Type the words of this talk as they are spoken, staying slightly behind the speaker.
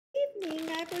evening,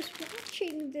 I was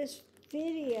watching this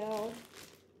video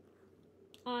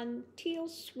on Teal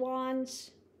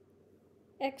Swan's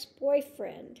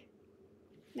ex-boyfriend.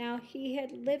 Now, he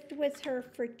had lived with her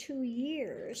for 2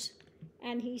 years,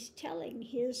 and he's telling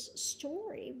his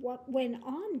story, what went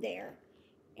on there.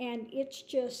 And it's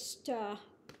just,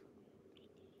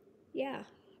 yeah,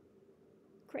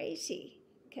 crazy,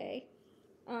 okay?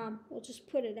 We'll just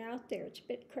put it out there. It's a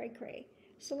bit cray-cray.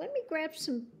 So let me grab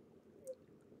some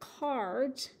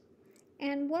cards.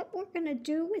 And what we're going to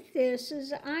do with this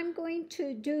is I'm going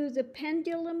to do the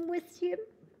pendulum with you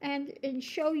and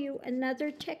show you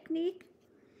another technique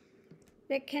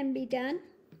that can be done.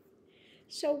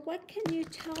 So what can you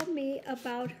tell me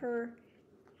about her,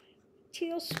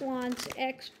 Teal Swan's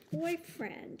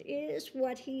ex-boyfriend? Is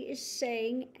what he is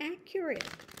saying accurate?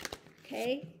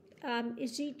 Okay?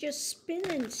 Is he just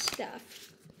spinning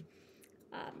stuff?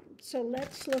 So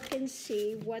let's look and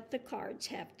see what the cards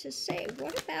have to say.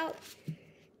 What about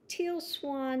Teal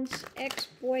Swan's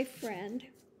ex-boyfriend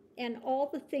and all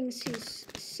the things he's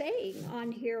saying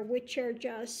on here, which are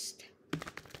just,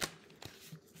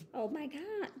 oh my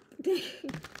God.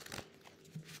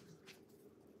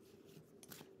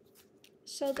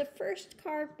 So the first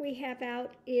card we have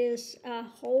out is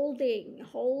holding.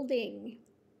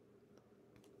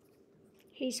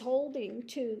 He's holding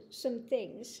to some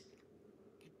things.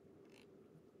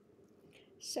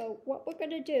 So what we're going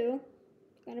to do,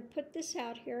 I'm going to put this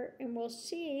out here and we'll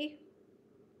see.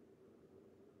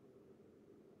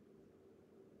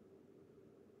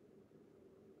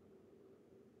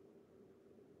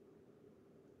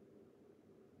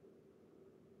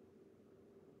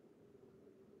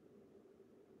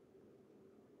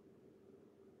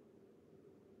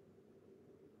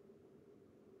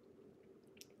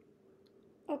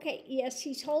 Okay, yes,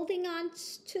 he's holding on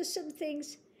to some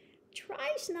things.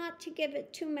 Tries not to give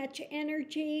it too much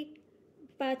energy,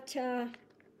 but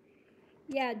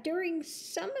yeah, during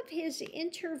some of his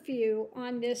interview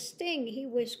on this thing, he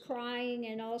was crying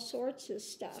and all sorts of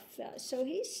stuff. So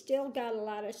he's still got a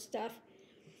lot of stuff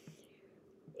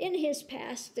in his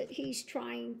past that he's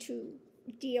trying to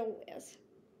deal with.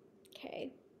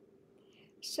 Okay,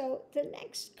 so the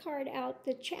next card out,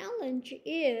 the challenge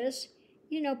is,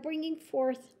 bringing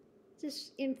forth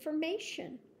this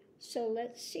information. So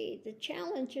let's see, the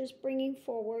challenge is bringing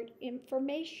forward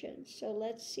information. So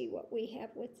let's see what we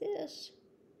have with this.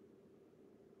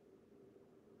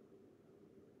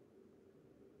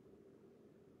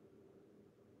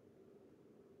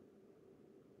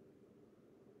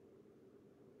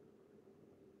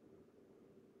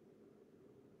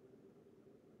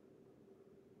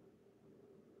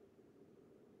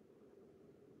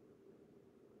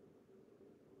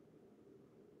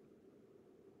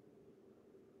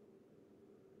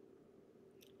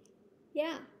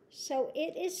 Yeah, so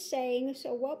it is saying,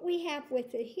 so what we have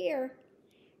with it here,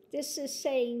 this is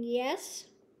saying yes,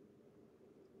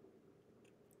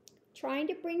 trying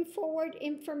to bring forward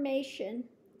information,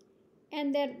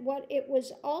 and then what it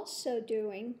was also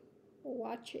doing, we'll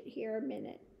watch it here a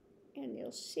minute, and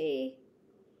you'll see,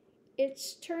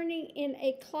 it's turning in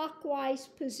a clockwise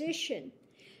position.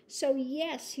 So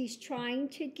yes, he's trying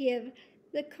to give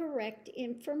the correct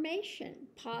information,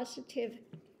 positive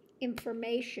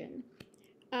information.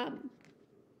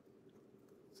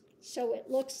 So it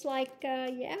looks like,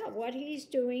 yeah, what he's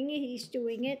doing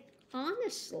it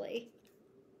honestly.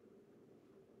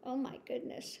 Oh my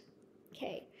goodness.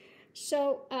 Okay,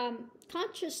 so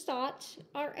conscious thoughts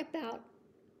are about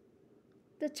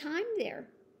the time there,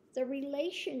 the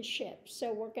relationship.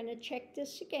 So we're going to check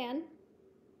this again.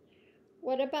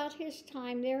 What about his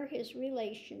time there, his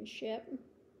relationship?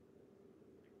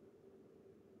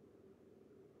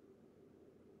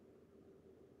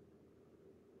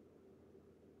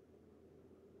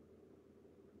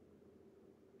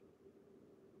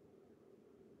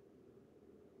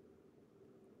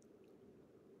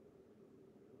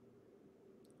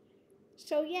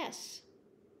 So yes,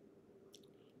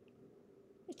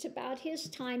 it's about his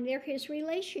time there, his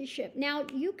relationship. Now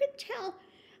you could tell,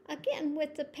 again,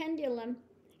 with the pendulum,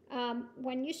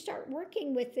 when you start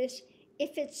working with this,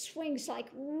 if it swings like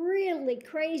really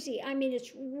crazy, I mean,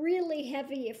 it's really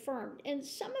heavy affirmed. And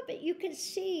some of it, you can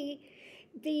see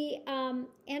the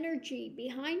energy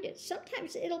behind it.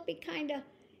 Sometimes it'll be kind of,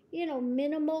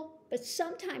 minimal, but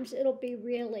sometimes it'll be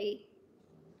really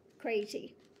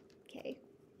crazy, okay?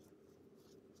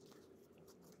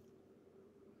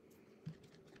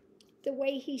 The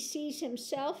way he sees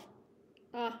himself,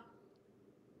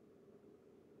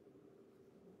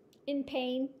 in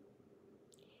pain,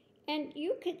 And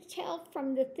you could tell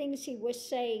from the things he was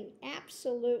saying,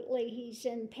 absolutely he's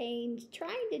in pain,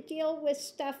 trying to deal with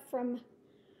stuff from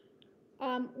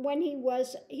when he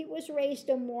was raised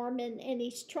a Mormon, and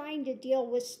he's trying to deal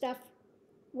with stuff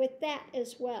with that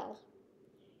as well.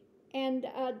 And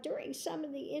during some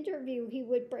of the interview, he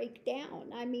would break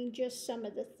down. I mean, just some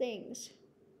of the things.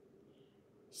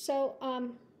 So,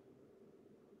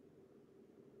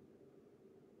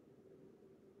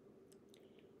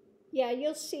 yeah,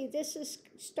 you'll see this is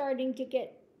starting to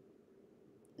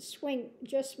swing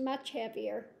just much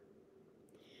heavier.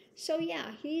 So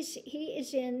yeah, he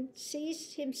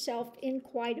sees himself in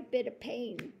quite a bit of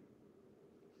pain.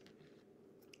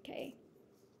 Okay.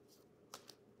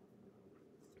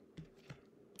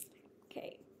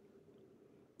 Okay.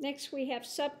 Next we have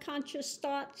subconscious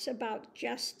thoughts about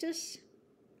justice.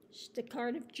 It's the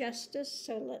card of justice.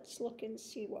 So let's look and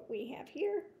see what we have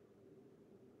here.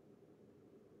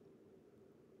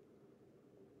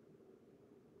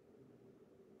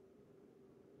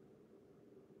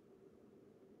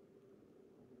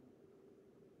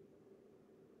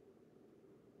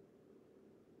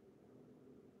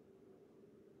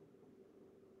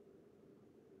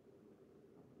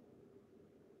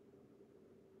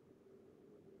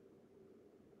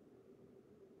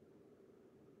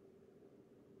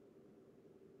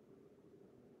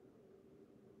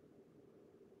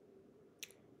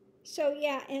 So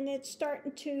yeah, and it's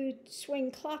starting to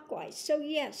swing clockwise. So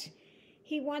yes,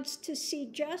 he wants to see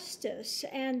justice,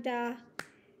 and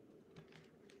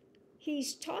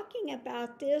he's talking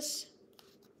about this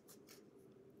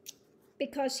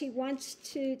because he wants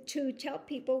to tell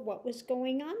people what was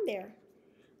going on there.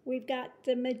 We've got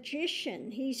the magician.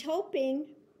 He's hoping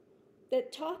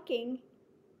that talking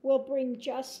will bring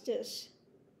justice,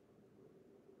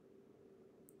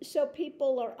 so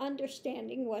people are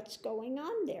understanding what's going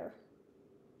on there.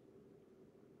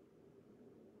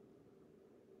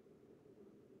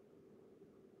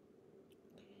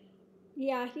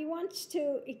 Yeah, he wants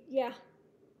to, yeah.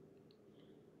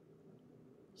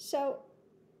 So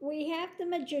we have the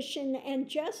magician and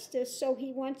justice, so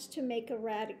he wants to make a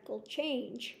radical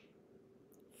change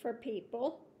for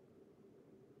people.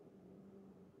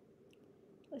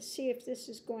 Let's see if this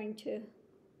is going to...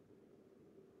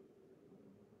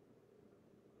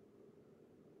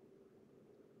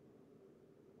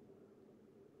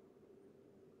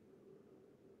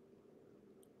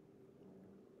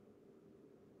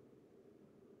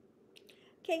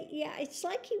 Okay, yeah, it's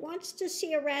like he wants to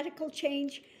see a radical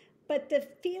change, but the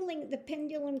feeling, the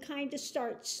pendulum kind of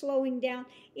starts slowing down.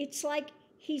 It's like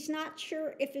he's not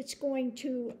sure if it's going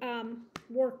to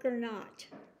work or not.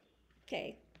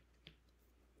 Okay.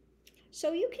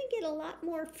 So you can get a lot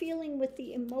more feeling with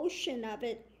the emotion of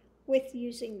it with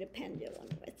using the pendulum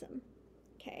with them.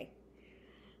 Okay.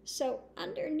 So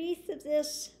underneath of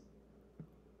this,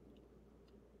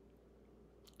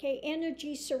 okay,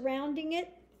 energy surrounding it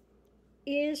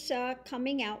is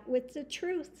coming out with the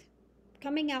truth,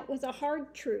 coming out with a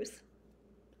hard truth.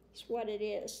 It's what it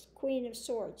is. Queen of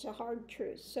Swords, a hard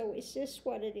truth. So is this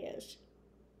what it is?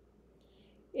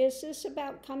 Is this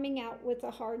about coming out with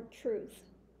a hard truth?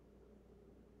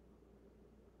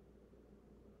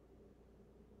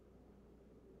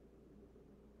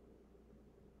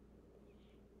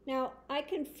 Now, I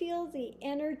can feel the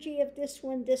energy of this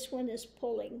one. This one is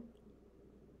pulling.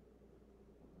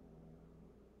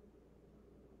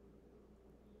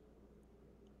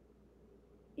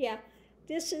 Yeah,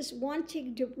 this is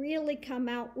wanting to really come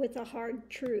out with a hard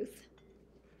truth.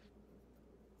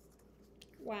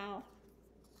 Wow.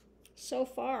 So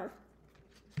far.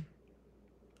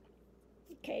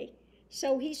 Okay,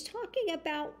 so he's talking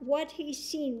about what he's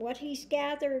seen, what he's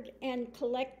gathered and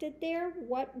collected there,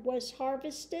 what was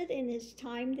harvested in his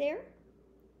time there.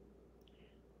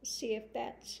 Let's see if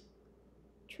that's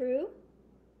true.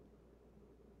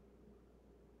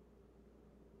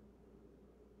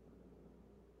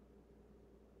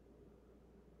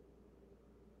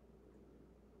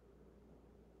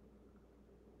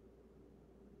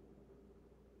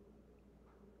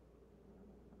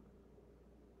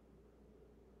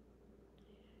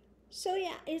 So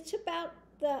yeah, it's about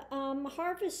the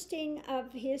harvesting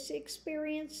of his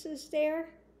experiences there,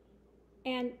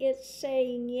 and it's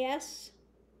saying yes.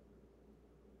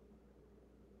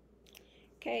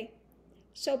 Okay,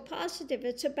 so positive,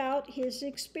 it's about his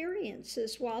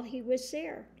experiences while he was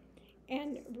there,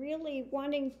 and really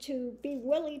wanting to be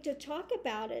willing to talk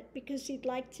about it because he'd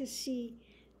like to see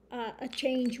a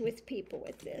change with people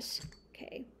with this.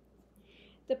 Okay,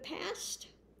 the past.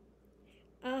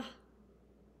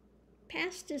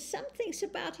 Past is some things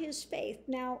about his faith.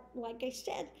 Now, like I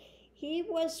said, He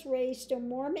was raised a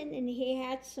Mormon, and he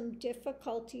had some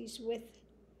difficulties with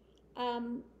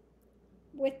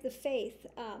the faith.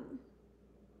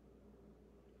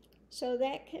 So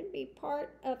that can be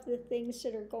part of the things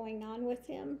that are going on with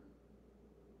him.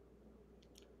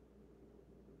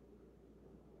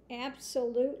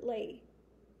 Absolutely.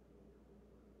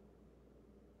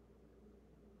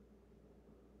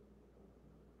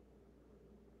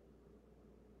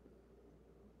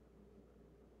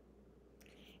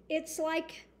 It's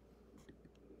like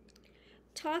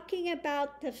talking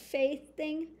about the faith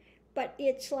thing, but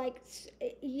it's like,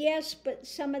 yes, but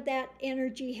some of that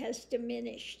energy has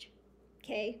diminished,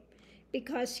 okay?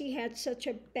 Because he had such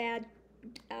a bad,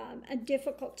 a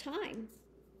difficult time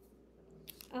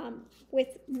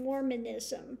with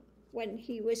Mormonism when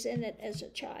he was in it as a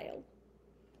child,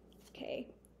 okay?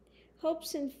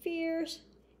 Hopes and fears,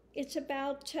 it's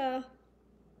about,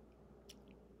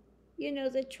 you know,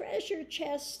 the treasure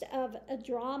chest of a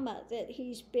drama that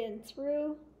he's been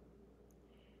through.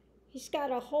 He's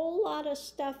got a whole lot of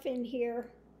stuff in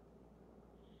here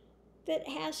that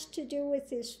has to do with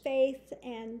his faith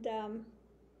and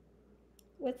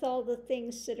with all the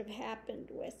things that have happened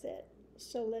with it.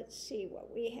 So let's see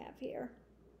what we have here.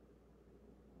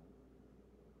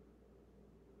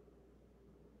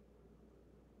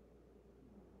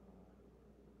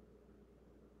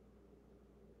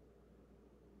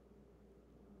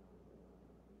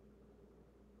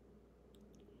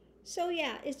 So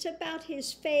yeah, it's about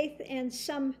his faith and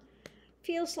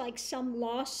feels like some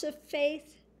loss of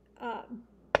faith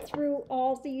through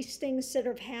all these things that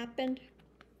have happened.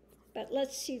 But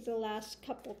let's see the last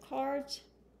couple cards.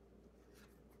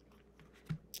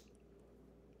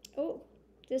 Oh,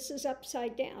 this is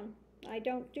upside down. I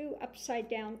don't do upside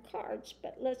down cards,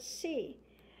 but let's see.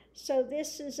 So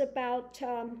this is about,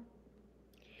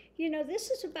 you know,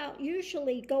 this is about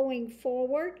usually going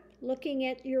forward, looking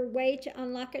at your way to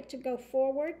unlock it to go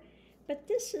forward, but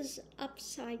this is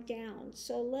upside down.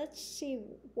 So let's see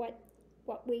what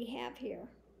we have here.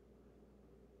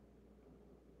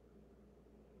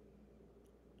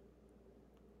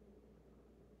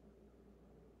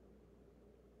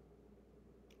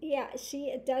 Yeah, see,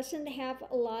 it doesn't have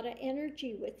a lot of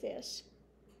energy with this.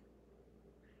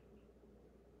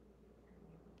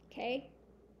 Okay?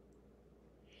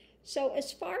 So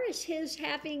as far as his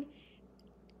having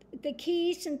the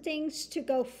keys and things to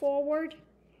go forward,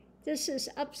 this is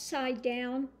upside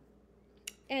down,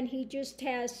 and he just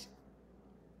has,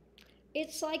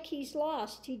 it's like he's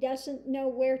lost. He doesn't know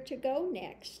where to go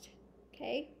next,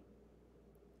 okay?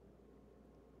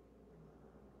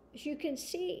 As you can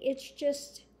see, it's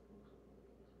just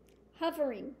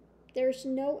hovering. There's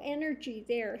no energy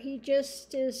there. He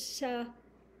just is,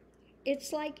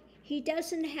 it's like he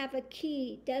doesn't have a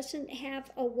key, doesn't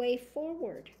have a way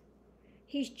forward.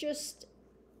 He's just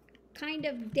kind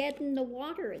of dead in the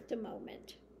water at the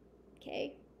moment,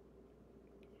 okay?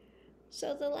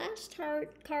 So the last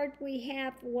card we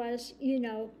have was, you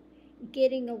know,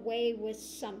 getting away with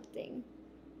something.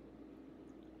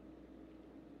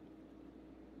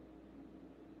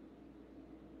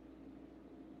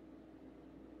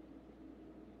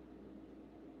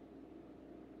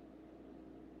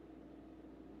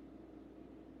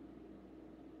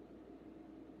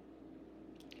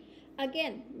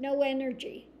 Again, no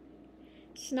energy.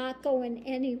 It's not going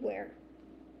anywhere.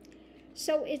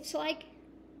 So it's like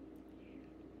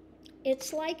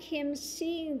him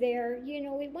seeing there, you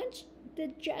know, he wants, the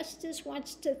justice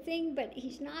wants to think, but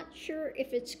he's not sure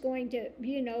if it's going to,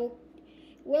 you know,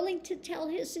 willing to tell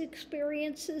his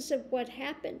experiences of what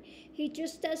happened. He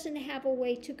just doesn't have a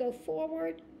way to go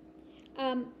forward.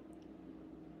 And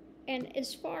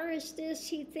as far as this,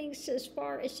 he thinks as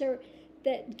far as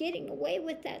that getting away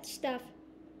with that stuff,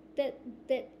 that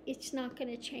it's not going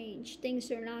to change.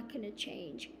 Things are not going to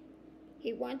change.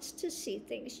 He wants to see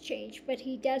things change, but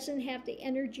he doesn't have the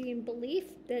energy and belief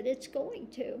that it's going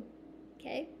to,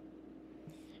 okay?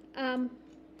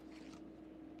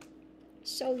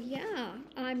 So yeah,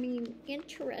 I mean,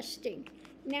 interesting.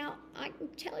 Now, I can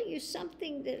tell you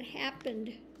something that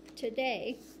happened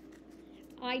today.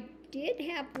 I did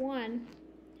have one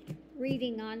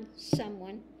reading on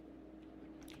someone,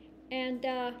 and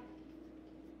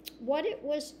what it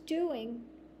was doing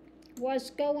was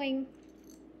going,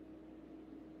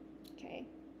 okay,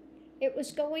 it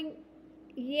was going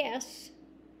yes,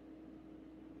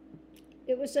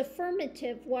 it was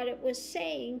affirmative what it was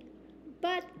saying,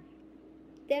 but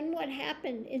then what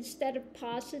happened, instead of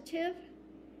positive,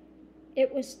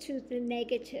 it was to the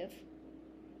negative,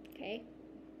 okay?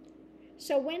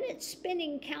 So when it's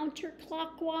spinning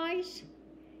counterclockwise,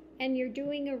 and you're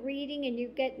doing a reading and you're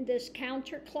getting this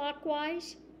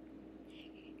counterclockwise,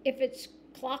 If it's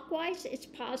clockwise, it's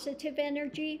positive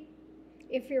energy.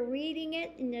 If you're reading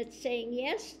it and it's saying,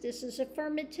 yes, this is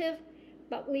affirmative,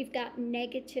 but we've got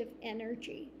negative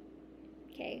energy,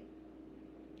 okay?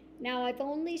 Now, I've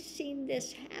only seen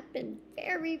this happen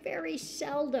very, very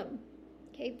seldom,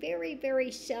 okay? Very,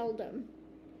 very seldom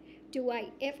do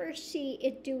I ever see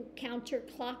it do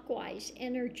counterclockwise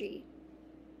energy.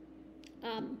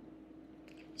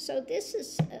 So this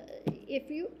is, if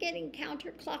you're getting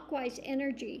counterclockwise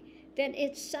energy, then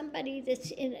it's somebody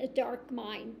that's in a dark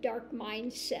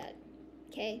mindset,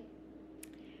 okay?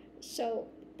 So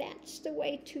that's the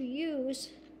way to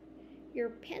use your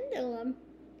pendulum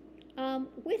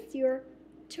with your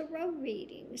tarot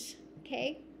readings,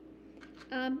 okay?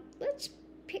 Let's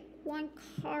pick one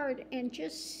card and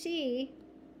just see,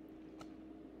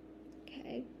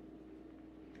 okay?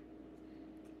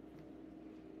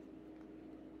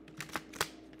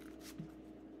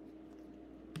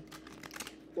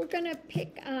 We're gonna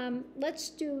pick, let's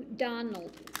do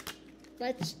Donald.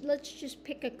 Let's just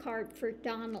pick a card for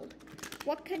Donald.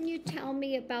 What can you tell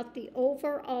me about the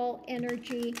overall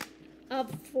energy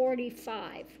of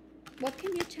 45? What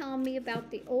can you tell me about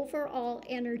the overall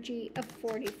energy of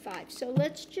 45? So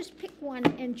let's just pick one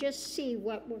and just see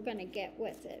what we're gonna get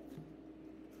with it.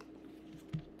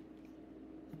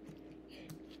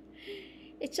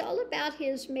 It's all about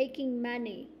his making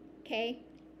money, okay?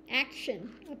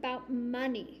 Action about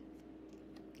money,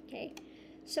 okay?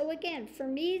 So again, for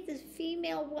me, the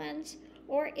female ones,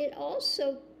 or it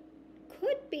also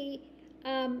could be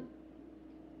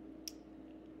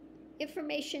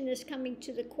information is coming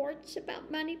to the courts about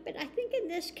money, but I think in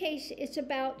this case it's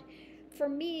about, for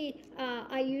me,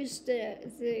 I use the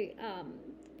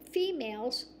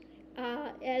females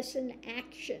as an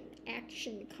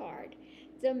action card.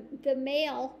 The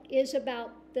male is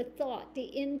about the thought,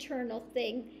 the internal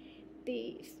thing.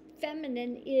 The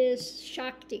feminine is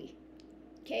Shakti,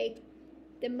 okay?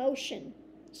 The motion.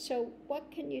 So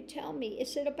what can you tell me?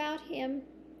 Is it about him,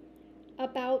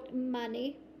 about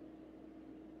money?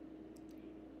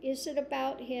 Is it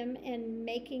about him and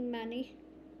making money?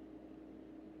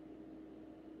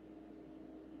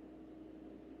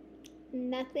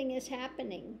 Nothing is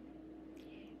happening.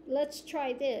 Let's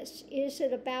try this. Is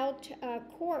it about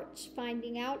courts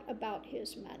finding out about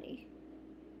his money?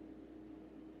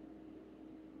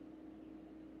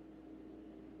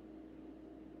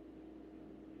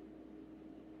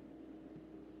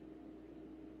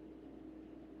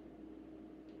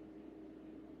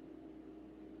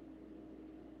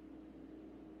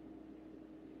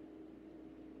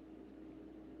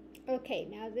 Okay,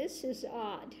 now this is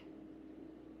odd.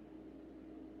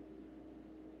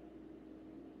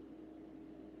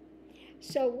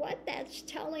 So what that's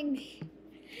telling me,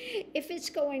 if it's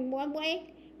going one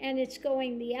way and it's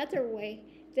going the other way,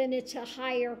 then it's a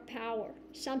higher power.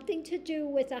 Something to do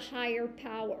with a higher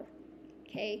power,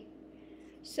 okay?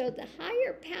 So the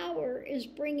higher power is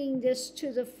bringing this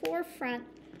to the forefront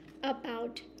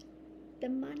about the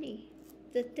money,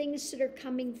 the things that are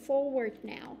coming forward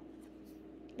now.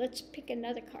 Let's pick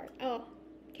another card. Oh,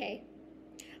 okay.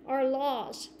 Our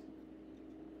laws.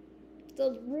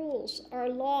 The rules, our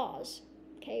laws.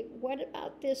 Okay, what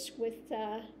about this with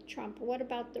Trump? What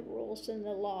about the rules and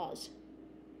the laws?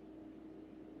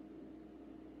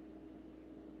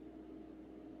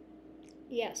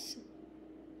 Yes.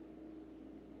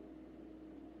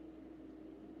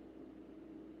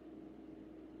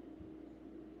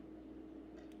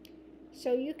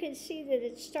 So you can see that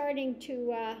it's starting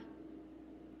to,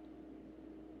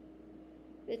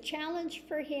 the challenge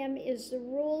for him is the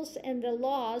rules and the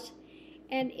laws,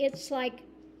 and it's like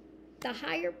the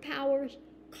higher powers,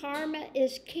 karma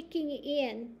is kicking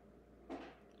in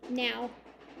now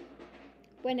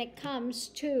when it comes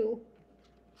to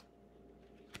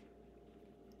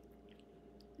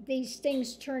these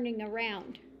things turning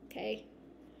around, okay?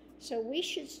 So we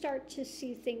should start to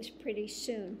see things pretty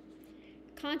soon.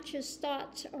 Conscious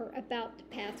thoughts are about the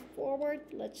path forward.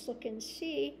 Let's look and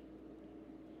see.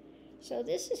 So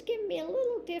this is giving me a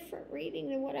little different reading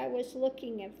than what I was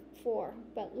looking for,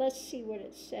 but let's see what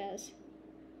it says.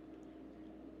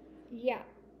 Yeah.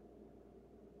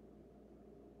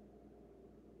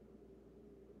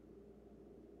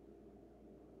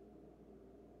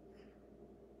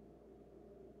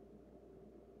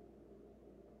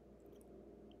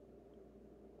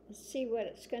 Let's see what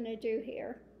it's going to do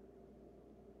here.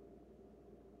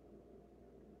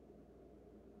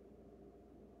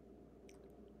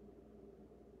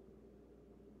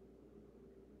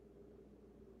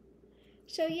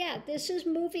 So yeah, this is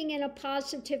moving in a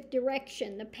positive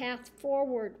direction, the path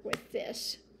forward with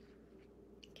this.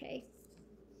 Okay.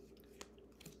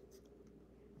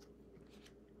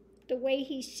 the way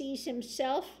he sees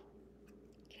himself.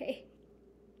 Okay,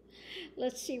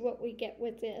 let's see what we get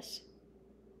with this.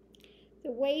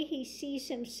 The way he sees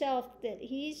himself, that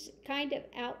he's kind of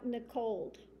out in the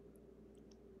cold.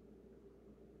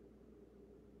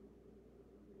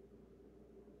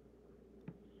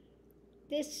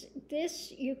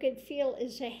 This you could feel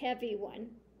is a heavy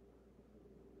one.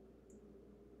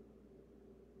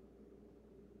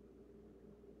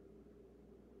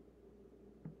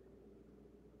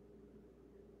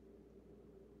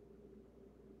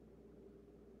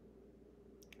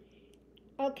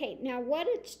 Okay, now what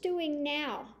it's doing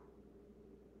now.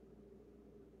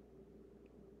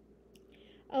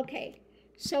 Okay,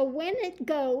 so when it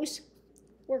goes,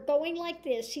 we're going like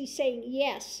this. He's saying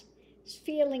yes. It's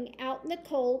feeling out in the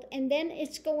cold, and then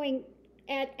it's going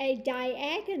at a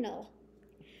diagonal.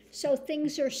 So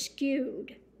things are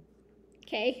skewed.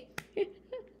 Okay?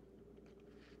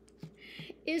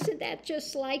 Isn't that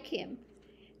just like him?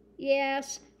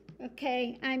 Yes,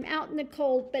 okay, I'm out in the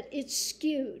cold, but it's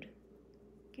skewed.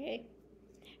 Okay?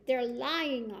 They're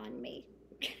lying on me.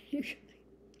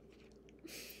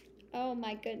 Oh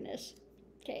my goodness.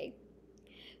 Okay.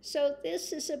 So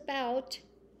this is about,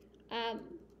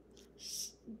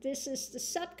 this is the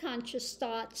subconscious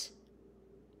thoughts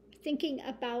thinking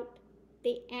about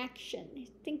the action,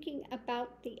 thinking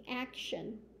about the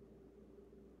action.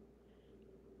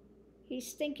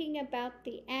 He's thinking about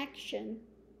the action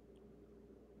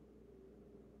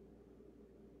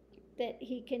that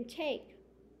he can take.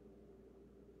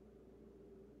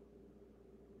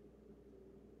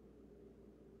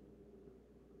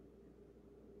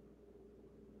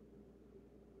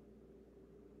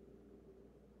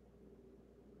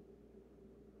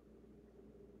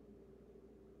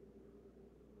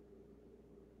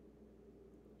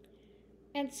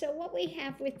 And so what we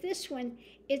have with this one,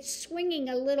 it's swinging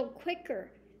a little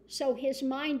quicker. So his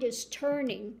mind is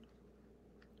turning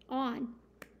on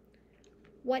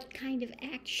what kind of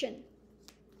action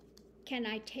can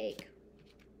I take?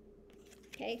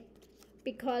 Okay,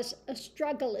 because a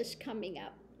struggle is coming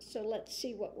up. So let's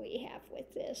see what we have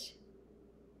with this.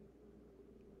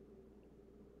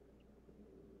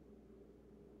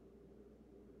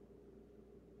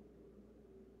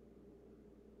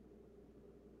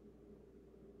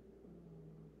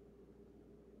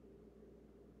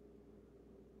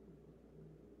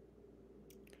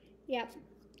 Yep,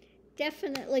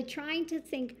 definitely trying to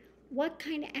think, what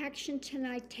kind of action can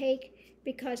I take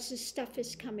because this stuff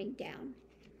is coming down.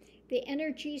 The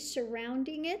energy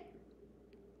surrounding it.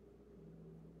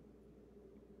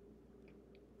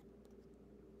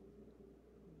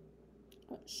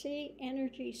 Let's see,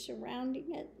 energy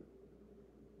surrounding it.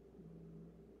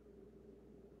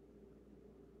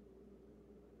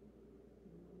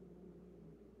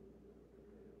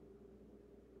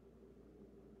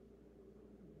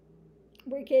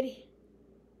 We're getting...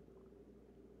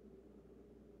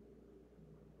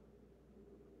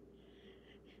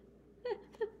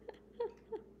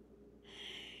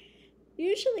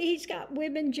 Usually he's got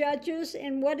women judges,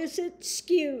 and what is it?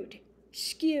 Skewed.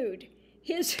 Skewed.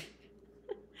 His...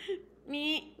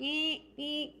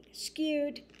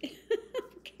 skewed.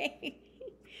 Okay.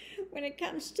 When it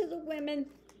comes to the women,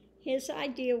 his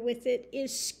idea with it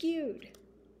is skewed.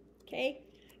 Okay?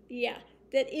 Yeah,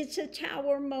 that it's a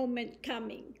tower moment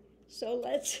coming. So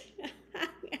let's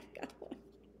go.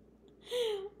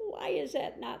 Why is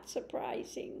that not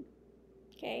surprising?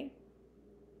 Okay?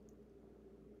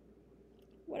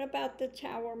 What about the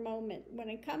tower moment? When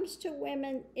it comes to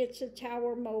women, it's a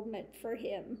tower moment for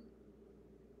him.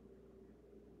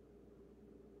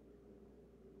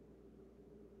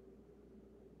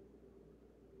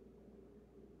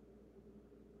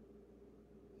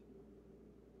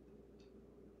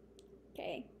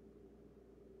 Okay.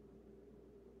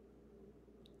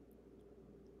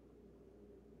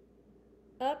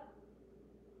 Up.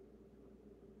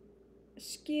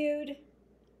 Skewed.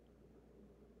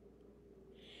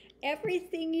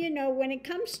 Everything, you know, when it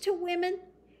comes to women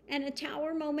and a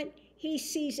tower moment, he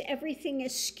sees everything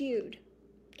as skewed.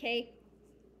 Okay?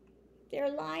 They're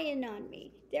lying on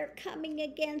me. They're coming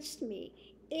against me.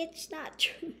 It's not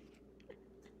true.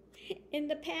 In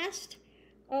the past,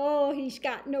 oh, he's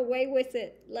gotten away with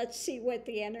it. Let's see what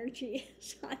the energy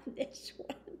is on this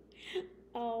one.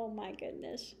 Oh my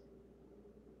goodness.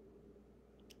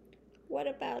 What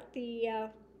about the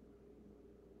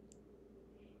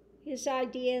his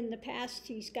idea in the past?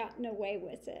 He's gotten away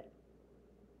with it.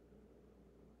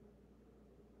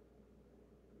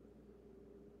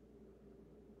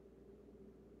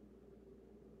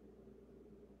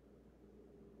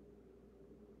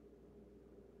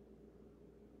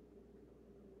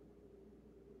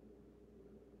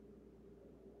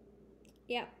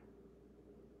 Yeah.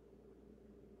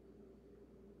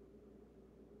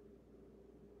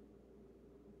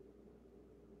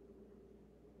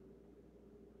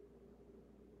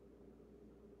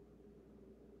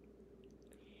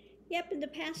 Yep, in the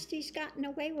past he's gotten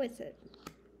away with it.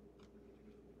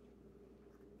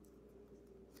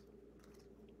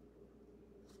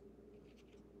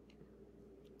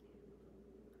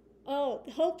 Oh,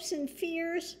 hopes and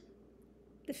fears.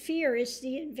 The fear is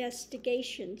the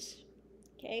investigations,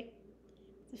 okay?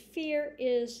 The fear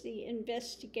is the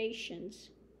investigations.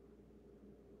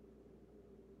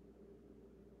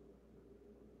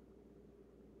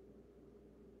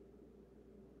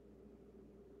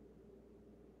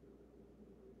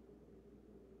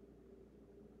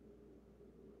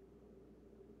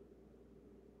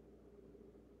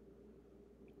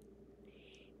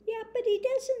 Yeah, but he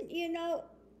doesn't,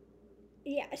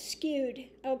 yeah, skewed.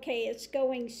 Okay, it's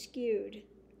going skewed.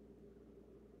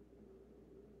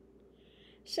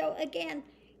 So again,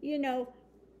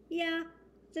 yeah,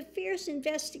 the fierce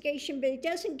investigation, but he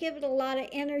doesn't give it a lot of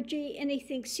energy and he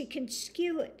thinks he can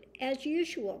skew it as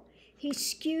usual. He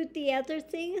skewed the other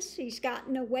things, he's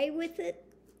gotten away with it,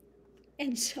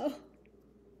 and so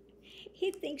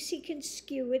he thinks he can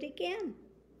skew it again.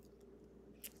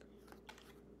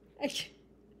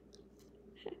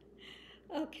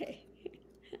 Okay.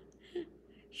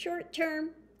 Short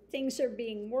term, things are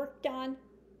being worked on.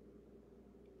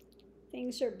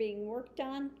 Things are being worked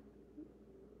on.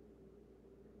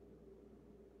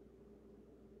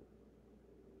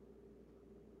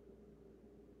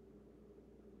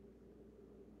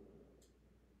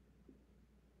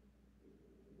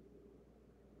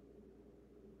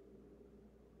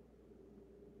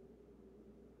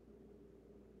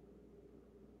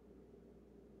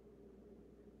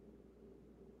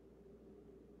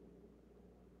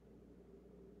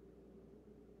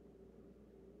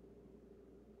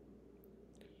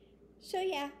 So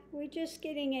yeah, we're just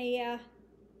getting a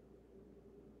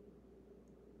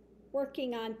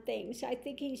working on things. I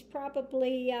think he's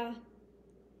probably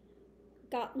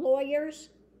got lawyers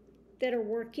that are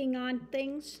working on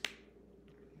things.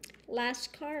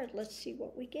 Last card, let's see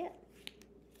what we get.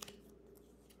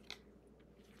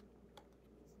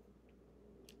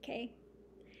 Okay,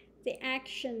 the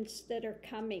actions that are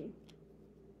coming.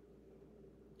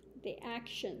 The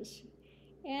actions.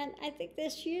 And I think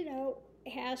this,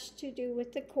 has to do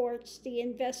with the courts, the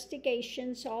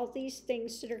investigations, all these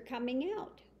things that are coming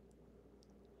out.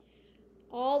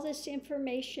 All this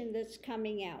information that's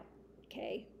coming out,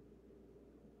 okay?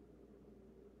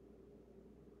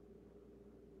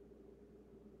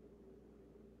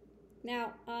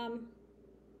 Now,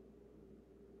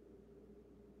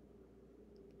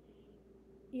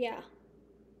 yeah.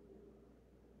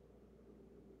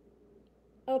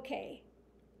 Okay.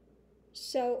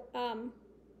 So,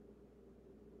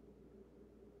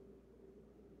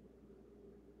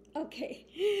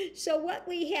 okay. So what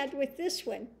we had with this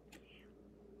one,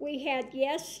 we had,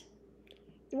 yes,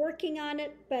 working on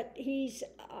it, but he's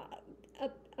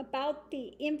about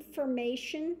the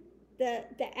information, the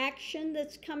action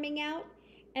that's coming out,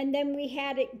 and then we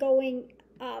had it going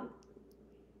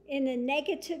in a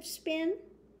negative spin,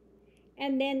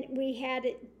 and then we had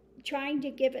it trying to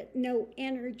give it no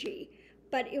energy,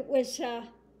 but it was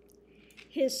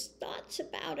his thoughts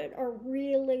about it are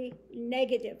really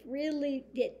negative, really,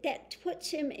 that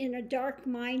puts him in a dark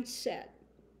mindset,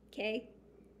 okay?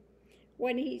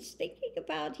 When he's thinking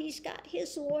about, he's got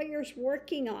his lawyers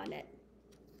working on it,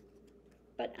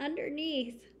 but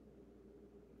underneath,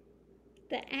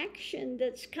 the action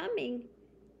that's coming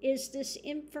is this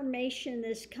information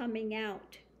that's coming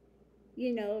out.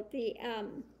 The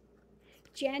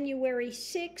January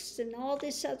 6th and all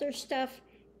this other stuff,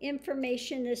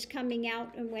 information is coming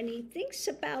out, and when he thinks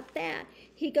about that,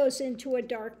 he goes into a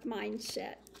dark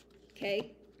mindset,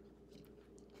 okay?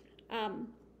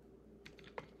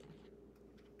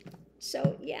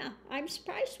 So yeah, I'm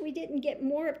surprised we didn't get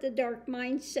more of the dark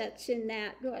mindsets in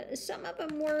that. Some of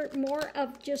them were more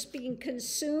of just being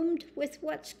consumed with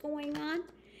what's going on,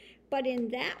 but in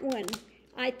that one,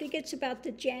 I think it's about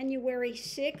the January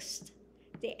 6th.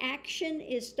 The action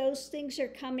is those things are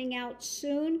coming out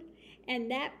soon,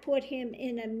 and that put him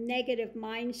in a negative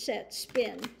mindset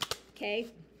spin, okay?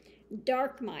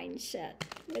 Dark mindset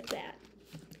with that.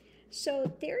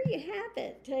 So there you have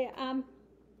it.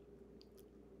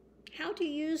 How to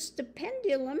use the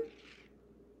pendulum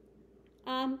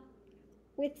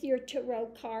with your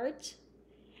tarot cards,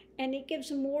 and it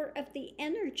gives more of the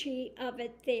energy of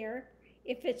it there.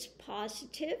 If it's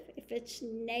positive, if it's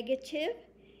negative,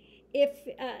 if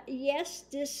yes,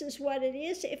 this is what it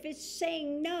is. If it's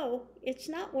saying no, it's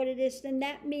not what it is, then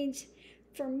that means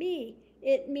for me,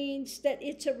 it means that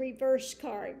it's a reverse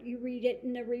card. You read it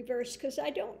in the reverse, because I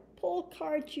don't pull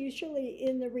cards usually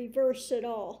in the reverse at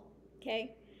all,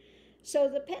 okay? So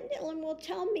the pendulum will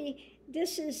tell me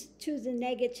this is to the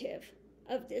negative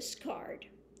of this card,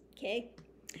 okay?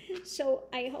 So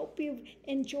I hope you've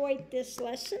enjoyed this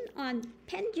lesson on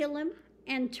pendulum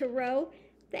and tarot.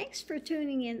 Thanks for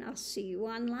tuning in. I'll see you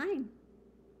online.